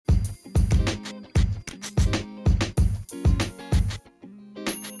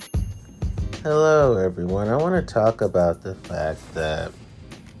Hello, everyone. I want to talk about the fact that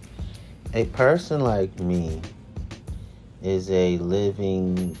a person like me is a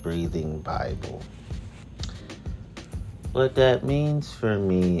living, breathing Bible. What that means for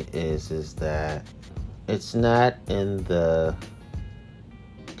me is that it's not in the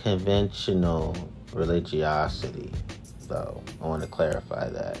conventional religiosity, though. I want to clarify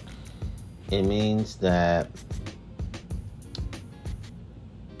that. It means that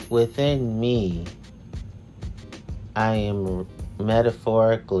within me, I am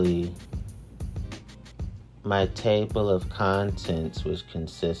metaphorically my table of contents, which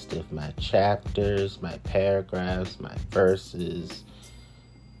consists of my chapters, my paragraphs, my verses,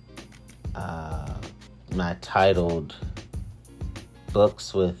 my titled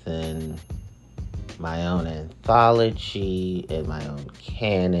books within my own anthology and my own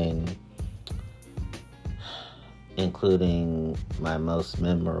canon, including my most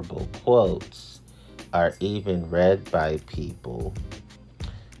memorable quotes, are even read by people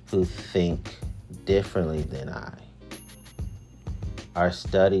who think differently than I, are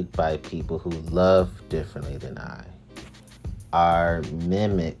studied by people who love differently than I, are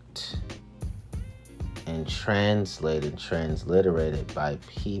mimicked and transliterated by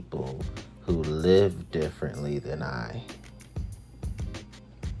people who live differently than I.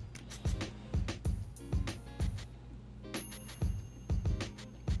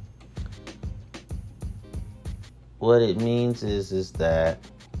 What it means is that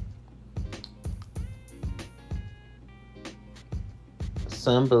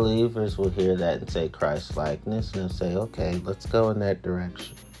some believers will hear that and say Christ-likeness, and they'll say, okay, let's go in that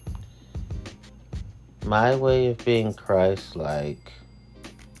direction. My way of being Christ-like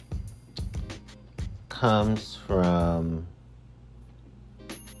comes from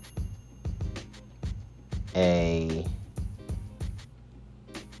a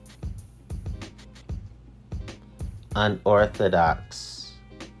unorthodox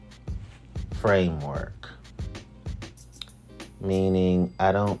framework, meaning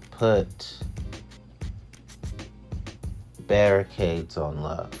I don't put barricades on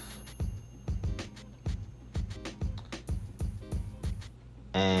love.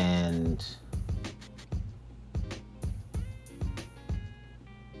 And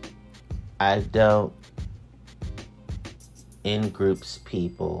I don't in-groups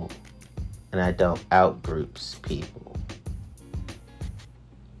people, and I don't out-groups people.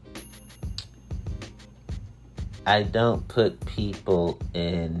 I don't put people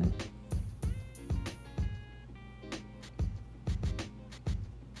in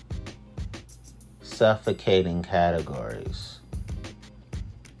suffocating categories.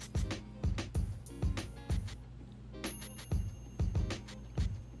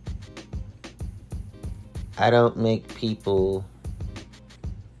 I don't make people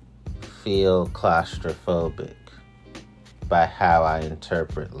feel claustrophobic by how I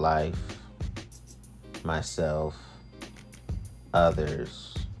interpret life, myself,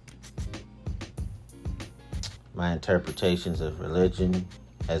 others, my interpretations of religion,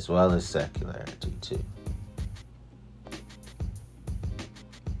 as well as secularity too.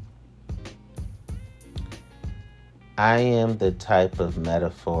 I am the type of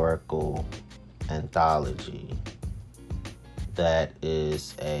metaphorical anthology that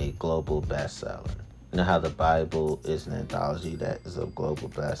is a global bestseller. You know how the Bible is an anthology that is a global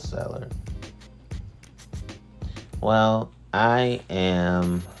bestseller? Well, I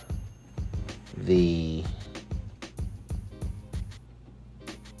am the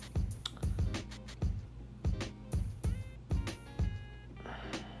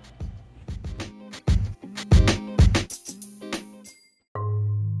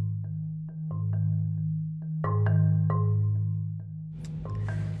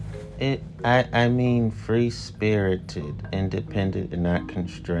I mean free-spirited, independent, and not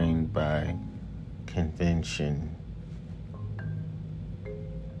constrained by convention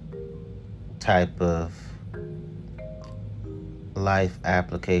type of life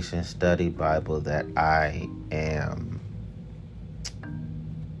application study Bible that I am,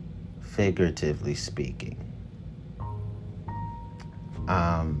 figuratively speaking.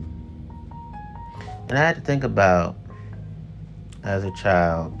 And I had to think about, as a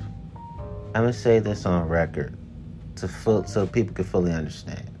child, I'm going to say this on record so people can fully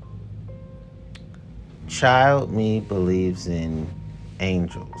understand. Child me believes in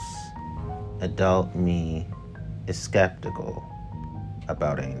angels. Adult me is skeptical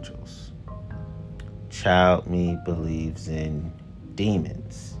about angels. Child me believes in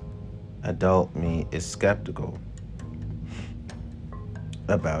demons. Adult me is skeptical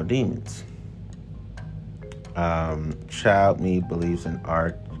about demons. Child me believes in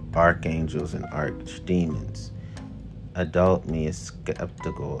archangels and archdemons. Adult me is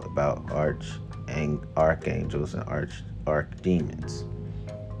skeptical about archangels and archdemons.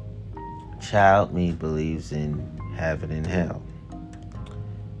 Child me believes in heaven and hell.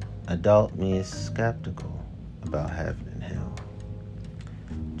 Adult me is skeptical about heaven and hell.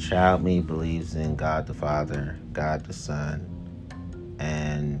 Child me believes in God the Father, God the Son,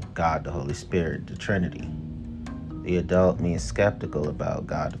 and God the Holy Spirit, the Trinity. The adult me is skeptical about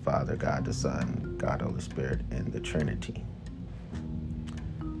God the Father, God the Son, God the Holy Spirit, and the Trinity.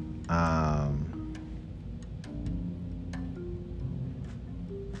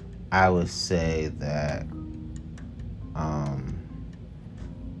 I would say that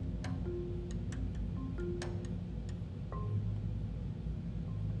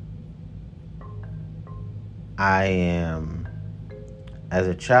I am, as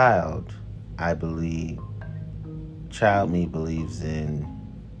a child, I believe, child me believes in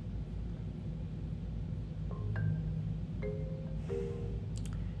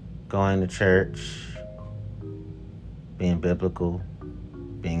going to church, being biblical,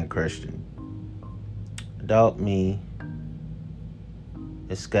 being a Christian. Adult me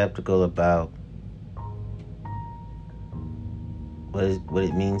is skeptical about what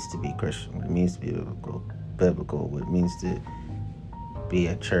it means to be Christian, what it means to be biblical, what it means to be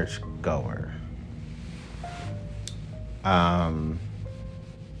a church goer.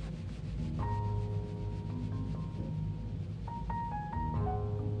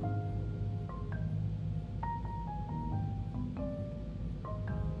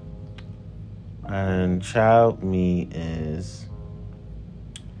 And child me is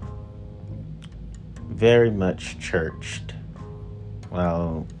very much churched.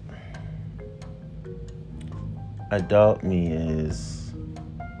 Well, adult me is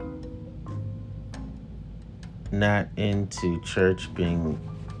not into church being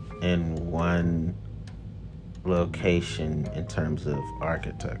in one location in terms of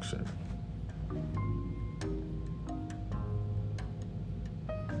architecture.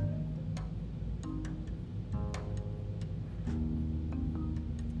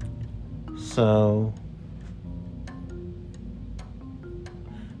 So,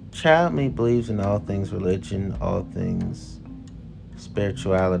 child me believes in all things religion, all things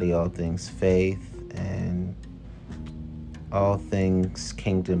spirituality, all things faith, and all things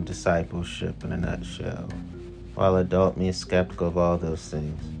kingdom discipleship in a nutshell, while adult me is skeptical of all those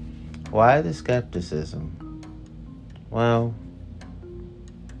things. Why the skepticism? Well,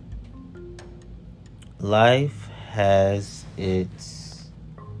 life has its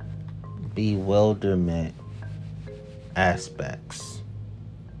bewilderment aspects.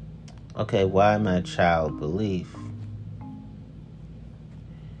 Okay, why my child belief?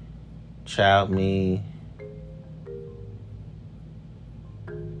 Child me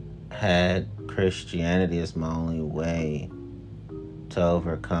had Christianity as my only way to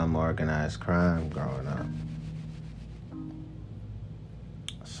overcome organized crime growing up.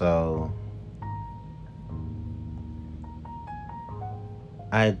 So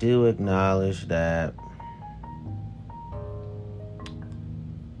I do acknowledge that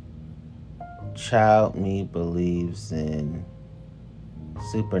child me believes in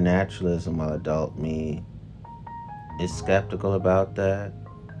supernaturalism, while adult me is skeptical about that.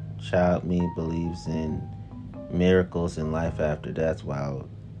 Child me believes in miracles and life after death, while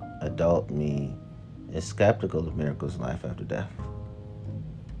adult me is skeptical of miracles and life after death.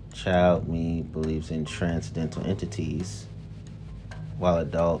 Child me believes in transcendental entities, while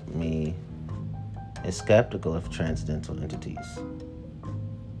adult me is skeptical of transcendental entities.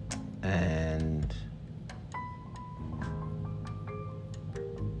 And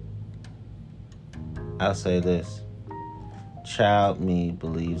I'll say this. Child me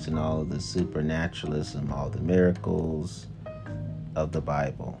believes in all of the supernaturalism, all the miracles of the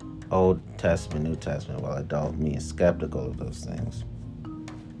Bible, Old Testament, New Testament, while adult me is skeptical of those things.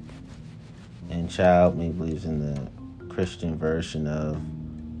 And child me believes in the Christian version of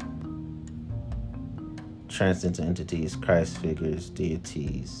transcendental entities, Christ figures,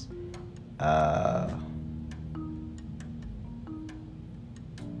 deities, and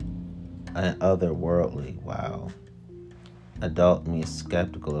otherworldly, while adult me is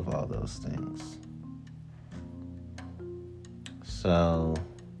skeptical of all those things. So,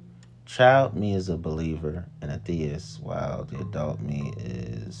 child me is a believer and a theist, while the adult me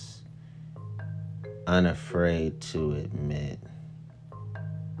is unafraid to admit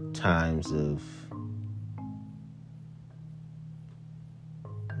times of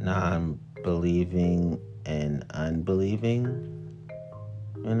non-believing and unbelieving,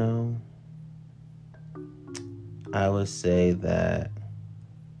 I would say that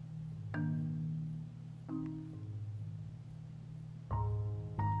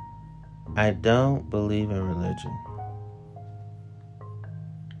I don't believe in religion,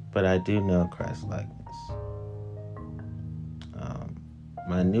 but I do know Christ-likeness.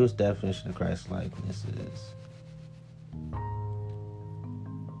 My newest definition of Christ-likeness is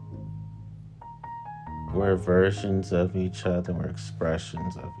we're versions of each other, we're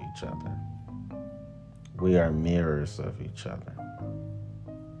expressions of each other. We are mirrors of each other.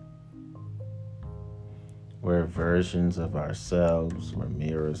 We're versions of ourselves, we're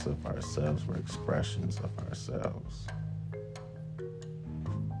mirrors of ourselves, we're expressions of ourselves.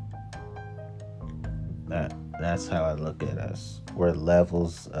 That's how I look at us. We're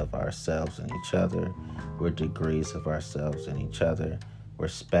levels of ourselves and each other. We're degrees of ourselves and each other. We're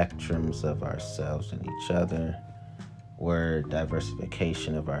spectrums of ourselves and each other. We're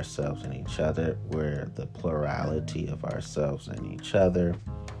diversification of ourselves and each other. We're the plurality of ourselves and each other.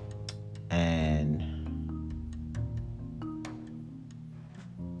 And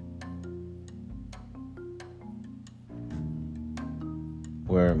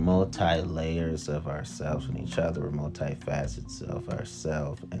we're multi-layers of ourselves and each other. We're multi-facets of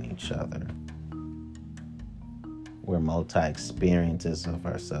ourselves and each other. We're multi-experiences of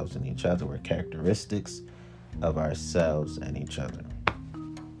ourselves and each other. We're characteristics of ourselves and each other.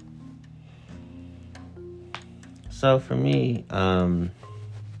 So for me,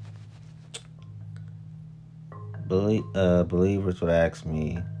 believers would ask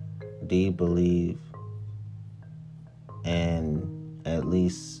me, do you believe in at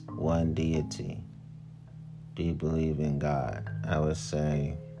least one deity? Do you believe in God? I would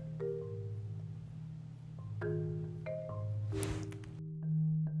say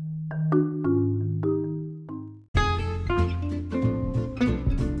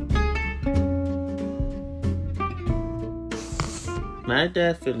my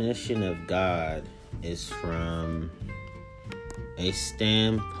definition of God is from a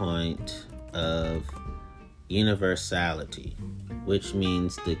standpoint of universality, which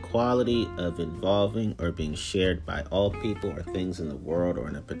means the quality of involving or being shared by all people or things in the world or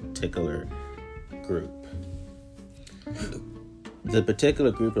in a particular group. The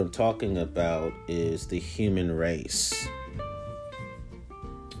particular group I'm talking about is the human race.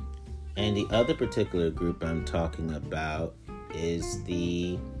 And the other particular group I'm talking about is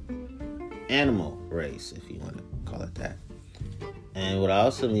the animal race, if you want to call it that. And what I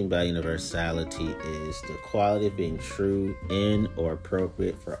also mean by universality is the quality of being true in or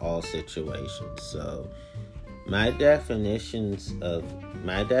appropriate for all situations. So my definitions of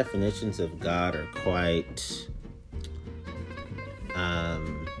God are quite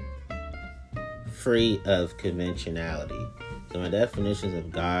free of conventionality. So my definitions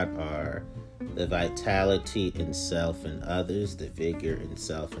of God are the vitality in self and others, the vigor in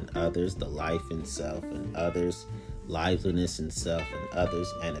self and others, the life in self and others, liveliness in self and others,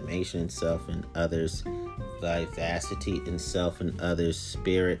 animation in self and others, vivacity in self and others,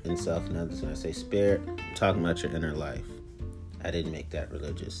 spirit in self and others. When I say spirit, I'm talking about your inner life. I didn't make that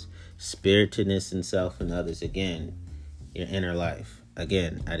religious. Spiritedness in self and others, again, your inner life.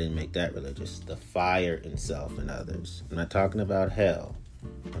 Again, I didn't make that religious. The fire in self and others. I'm not talking about hell.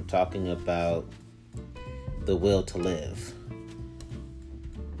 I'm talking about the will to live.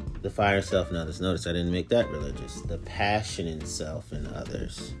 The fire in self and others. Notice I didn't make that religious. The passion in self and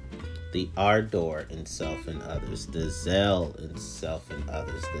others. The ardor in self and others. The zeal in self and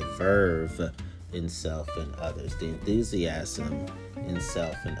others. The verve in self and others. The enthusiasm in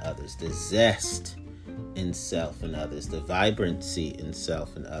self and others. The zest in self and others. The vibrancy in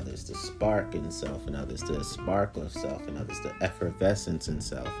self and others. The spark in self and others. The sparkle of self and others. The effervescence in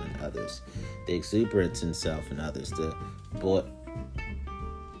self and others. The exuberance in self and others. The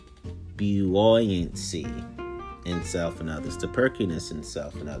buoyancy in self and others, the perkiness in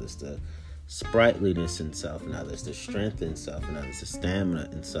self and others, the sprightliness in self and others, the strength in self and others, the stamina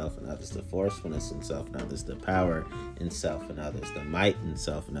in self and others, the forcefulness in self and others, the power in self and others, the might in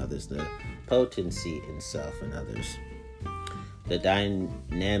self and others, the potency in self and others, the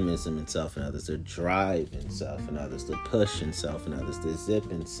dynamism in self and others, the drive in self and others, the push in self and others, the zip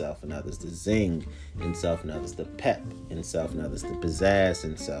in self and others, the zing in self and others, the pep in self and others, the pizzazz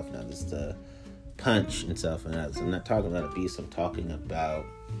in self and others, the punch in self and others. I'm not talking about abuse, I'm talking about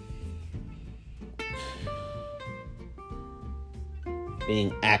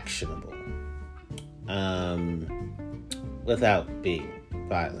being actionable without being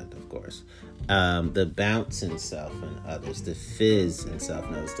violent, of course. The bounce in self and others, the fizz in self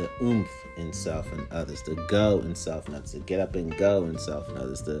and others, the oomph in self and others, the go in self and others, the get up and go in self and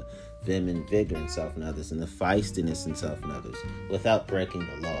others, the vim and vigor in self and others, and the feistiness in self and others, without breaking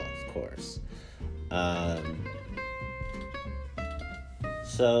the law, of course.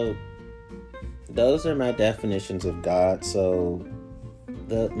 So those are my definitions of God. So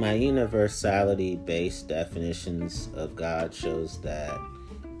my universality based definitions of God shows that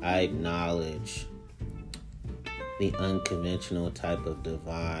I acknowledge the unconventional type of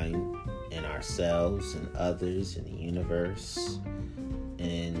divine in ourselves and others in the universe,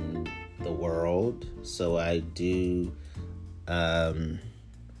 in the world. So I do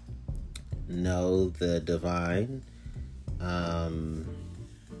know the divine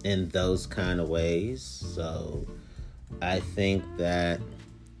in those kind of ways. So I think that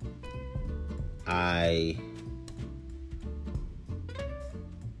I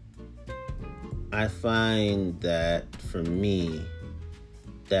find that for me,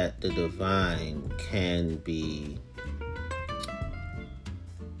 that the divine can be,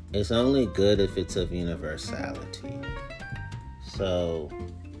 it's only good if it's of universality. So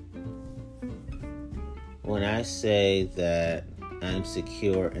when I say that I'm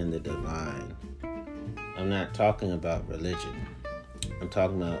secure in the divine, I'm not talking about religion. I'm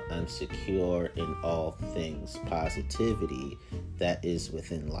talking about I'm secure in all things, positivity that is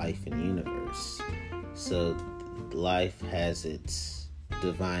within life and universe. So life has its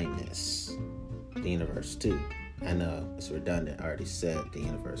divineness, the universe too. I know it's redundant, I already said the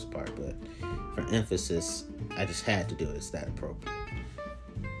universe part, but for emphasis, I just had to do it. It's that appropriate.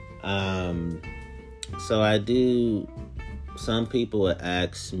 So I do, some people would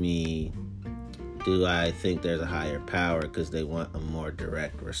ask me, do I think there's a higher power, because they want a more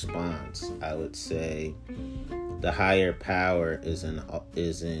direct response. I would say the higher power is in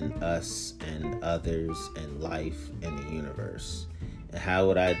us and others and life and the universe. And how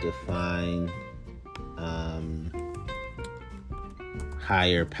would I define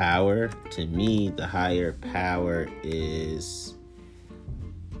higher power? To me, the higher power is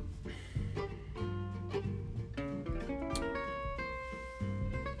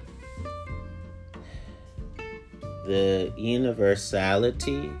the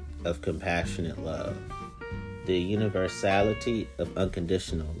universality of compassionate love, the universality of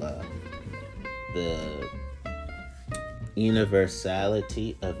unconditional love, the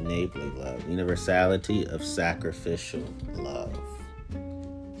universality of neighborly love, universality of sacrificial love.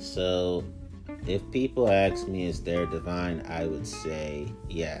 So if people ask me, is there divine, I would say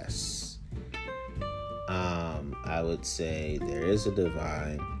yes. I would say there is a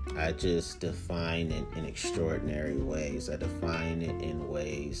divine. I just define it in extraordinary ways. I define it in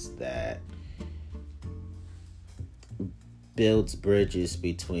ways that builds bridges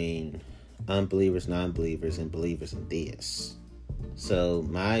between unbelievers, non-believers, and believers and theists. So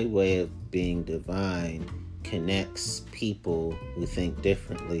my way of being divine connects people who think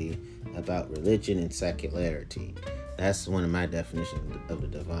differently about religion and secularity. That's one of my definitions of the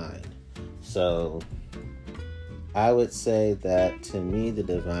divine. So I would say that to me the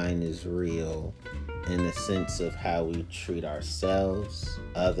divine is real in the sense of how we treat ourselves,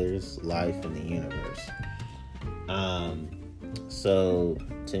 others, life, and the universe. So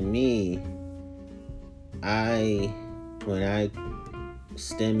to me, when I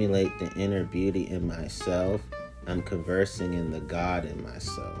stimulate the inner beauty in myself, I'm conversing in the God in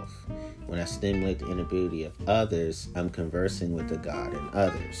myself. When I stimulate the inner beauty of others, I'm conversing with the God in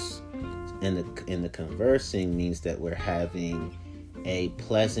others. And the conversing means that we're having a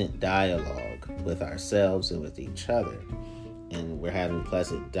pleasant dialogue with ourselves and with each other. And we're having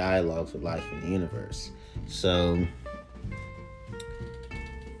pleasant dialogues with life and the universe. So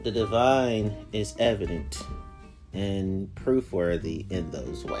the divine is evident and proof-worthy in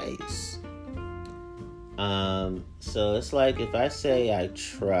those ways. So it's like if I say I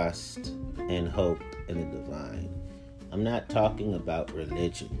trust and hope in the divine, I'm not talking about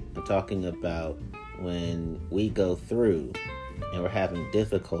religion. I'm talking about when we go through and we're having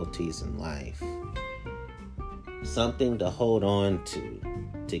difficulties in life, something to hold on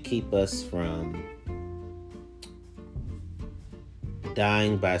to keep us from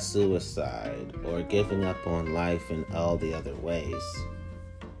dying by suicide or giving up on life in all the other ways.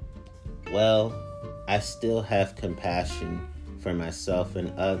 Well, I still have compassion for myself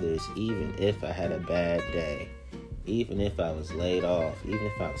and others, even if I had a bad day, even if I was laid off, even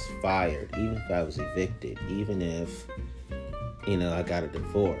if I was fired, even if I was evicted, even if, I got a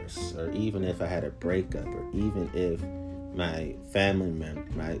divorce, or even if I had a breakup, or even if my family member,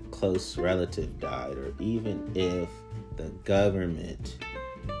 my close relative died, or even if the government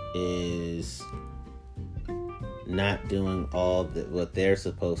is not doing all what they're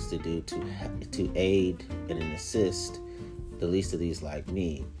supposed to do to aid and assist the least of these like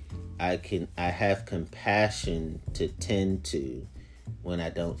me. I have compassion to tend to when I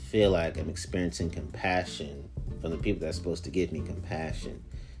don't feel like I'm experiencing compassion from the people that's supposed to give me compassion.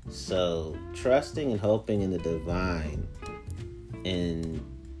 So trusting and hoping in the divine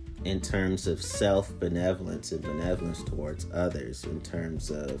in terms of self-benevolence and benevolence towards others, in terms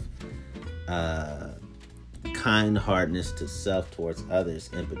of kind-heartedness to self towards others,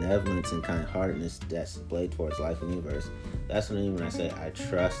 and benevolence and kind-heartedness that's displayed towards life and the universe. That's what I mean when I say I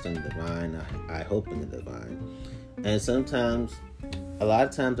trust in the divine, I hope in the divine. And sometimes, a lot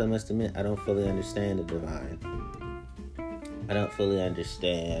of times, I must admit, I don't fully understand the divine. I don't fully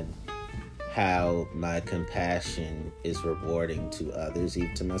understand how my compassion is rewarding to others,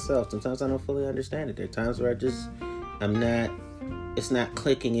 even to myself. Sometimes I don't fully understand it. There are times where it's not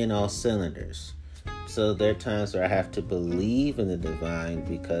clicking in all cylinders. So there are times where I have to believe in the divine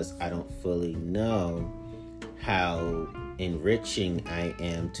because I don't fully know how enriching I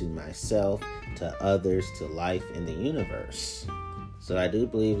am to myself, to others, to life in the universe. So I do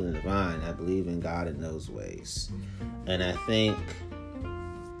believe in the divine. I believe in God in those ways. And I think,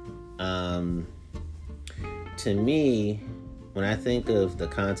 to me, when I think of the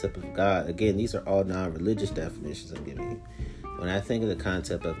concept of God, again, these are all non-religious definitions I'm giving you. When I think of the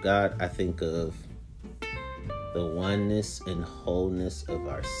concept of God, I think of the oneness and wholeness of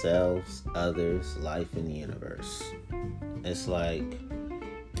ourselves, others, life, and the universe. It's like,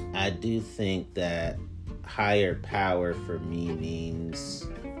 I do think that higher power for me means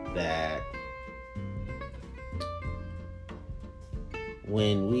that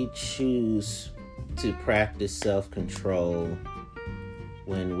when we choose to practice self-control,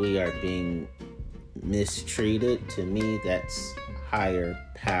 when we are being mistreated, to me that's higher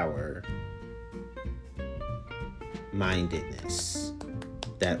power mindedness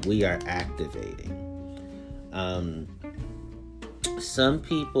that we are activating. Some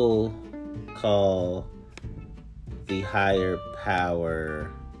people call the higher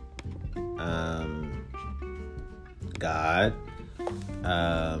power God.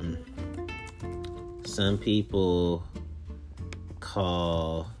 Some people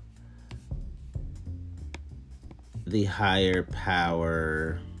call the higher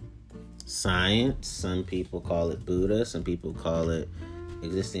power science. Some people call it Buddha. Some people call it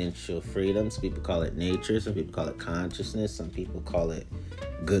existential freedom. Some people call it nature. Some people call it consciousness. Some people call it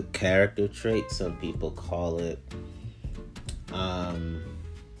good character traits. Some people call it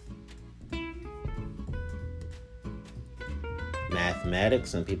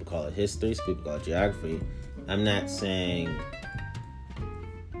mathematics. Some people call it history. Some people call it geography. I'm not saying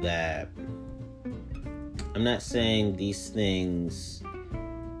these things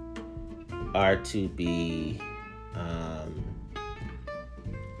are to be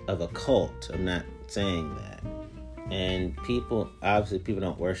of a cult. I'm not saying that. And people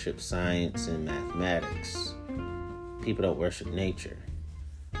don't worship science and mathematics. People don't worship nature.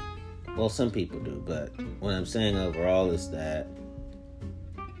 Well, some people do, but what I'm saying overall is that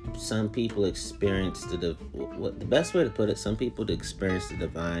some people experience the best way to put it, some people experience the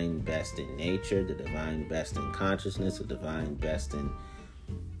divine best in nature, the divine best in consciousness, the divine best in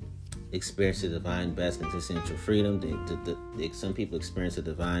experience the divine best in existential freedom. Some people experience the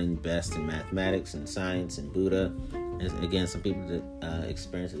divine best in mathematics and science and Buddha. And again, some people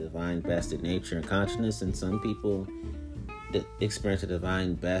experience the divine best in nature and consciousness, and some people experience the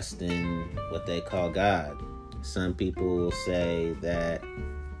divine best in what they call God. Some people will say that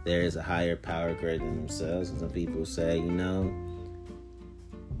there is a higher power greater than themselves, and some people say,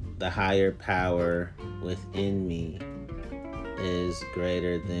 the higher power within me is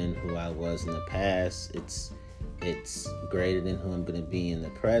greater than who I was in the past. It's greater than who I'm going to be in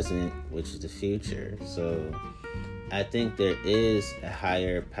the present, which is the future. So I think there is a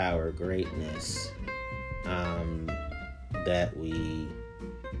higher power greatness that we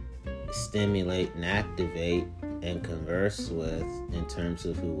stimulate and activate and converse with in terms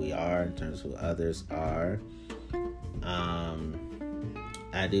of who we are, in terms of who others are.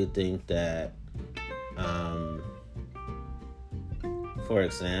 I do think that for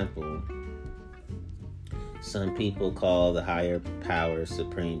example, some people call the higher power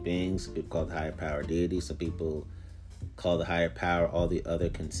supreme beings. Some people call the higher power deity. Some people call the higher power all the other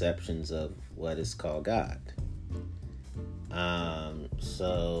conceptions of what is called God.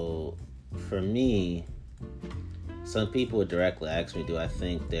 So for me, some people would directly ask me, do I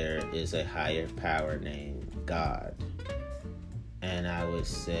think there is a higher power named God? And I would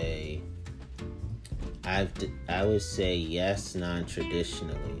say yes,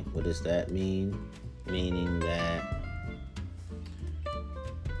 non-traditionally. What does that mean? Meaning that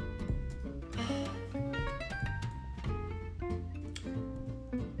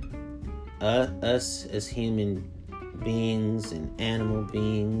us as human beings and animal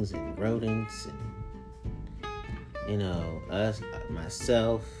beings and rodents and us,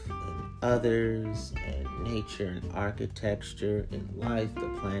 myself, and others, and nature, and architecture, and life, the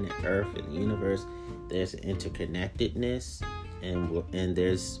planet Earth, and the universe. There's an interconnectedness, and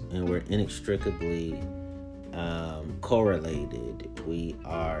we're inextricably correlated. We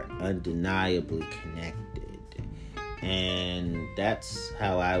are undeniably connected, and that's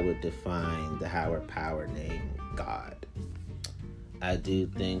how I would define the higher power named God. I do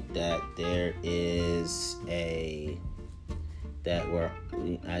think that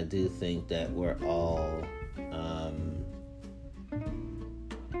we're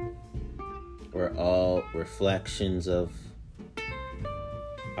all reflections of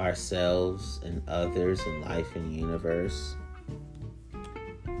ourselves and others and life and the universe.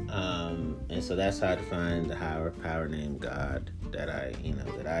 And so that's how I define the higher power named God that I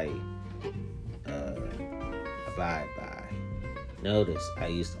abide by. Notice I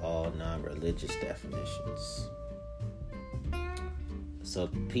used all non-religious definitions. So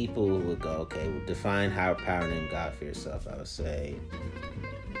people would go, okay, well, define higher power named God for yourself. I would say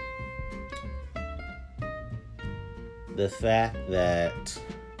the fact that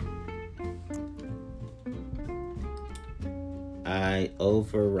I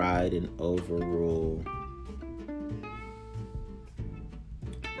override and overrule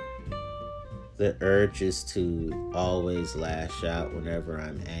the urges to always lash out whenever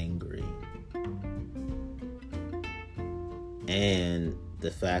I'm angry. And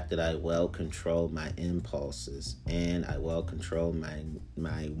the fact that I well control my impulses, and I well control my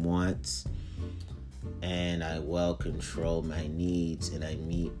wants, and I well control my needs, and I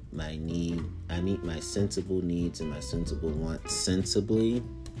meet my sensible needs and my sensible wants sensibly.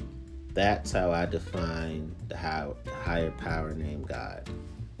 That's how I define the higher power named God.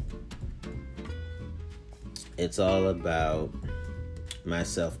 It's all about my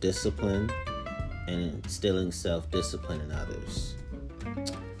self-discipline and instilling self-discipline in others.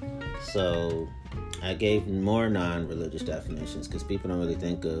 So I gave more non-religious definitions because people don't really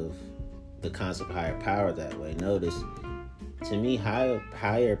think of the concept of higher power that way. Notice, to me,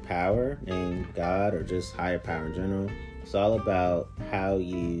 higher power named God, or just higher power in general, it's all about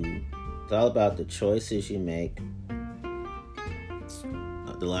the choices you make,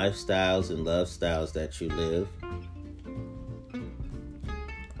 the lifestyles and love styles that you live,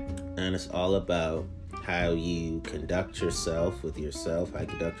 and it's all about how you conduct yourself with yourself, how you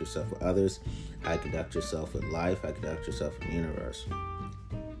conduct yourself with others, how you conduct yourself with life, how you conduct yourself in the universe.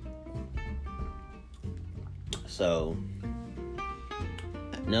 So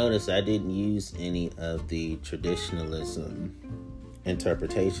notice I didn't use any of the traditionalism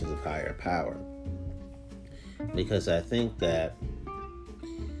interpretations of higher power, because I think that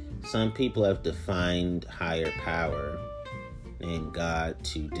some people have defined higher power named God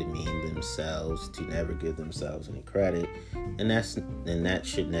to demean themselves, to never give themselves any credit, and that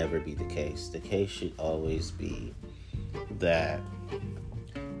should never be the case. The case should always be that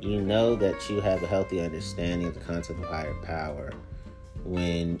you know that you have a healthy understanding of the concept of higher power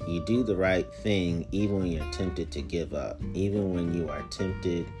when you do the right thing, even when you're tempted to give up, even when you are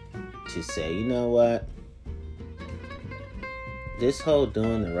tempted to say, you know what, this whole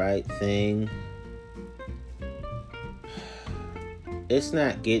doing the right thing, it's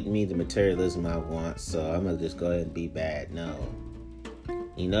not getting me the materialism I want, so I'm going to just go ahead and be bad. No.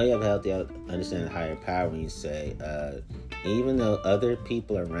 You know you have a healthy understanding of higher power when you say, even though other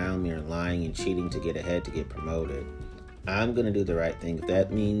people around me are lying and cheating to get ahead, to get promoted, I'm going to do the right thing. If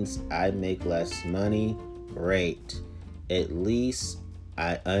that means I make less money, great. At least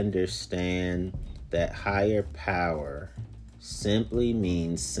I understand that higher power simply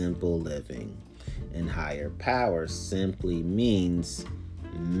means simple living. And higher power simply means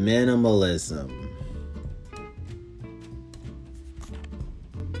minimalism.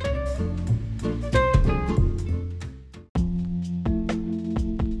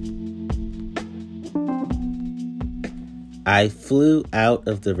 I flew out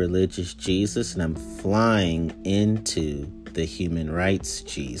of the religious Jesus and I'm flying into the human rights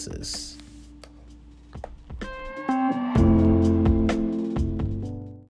Jesus.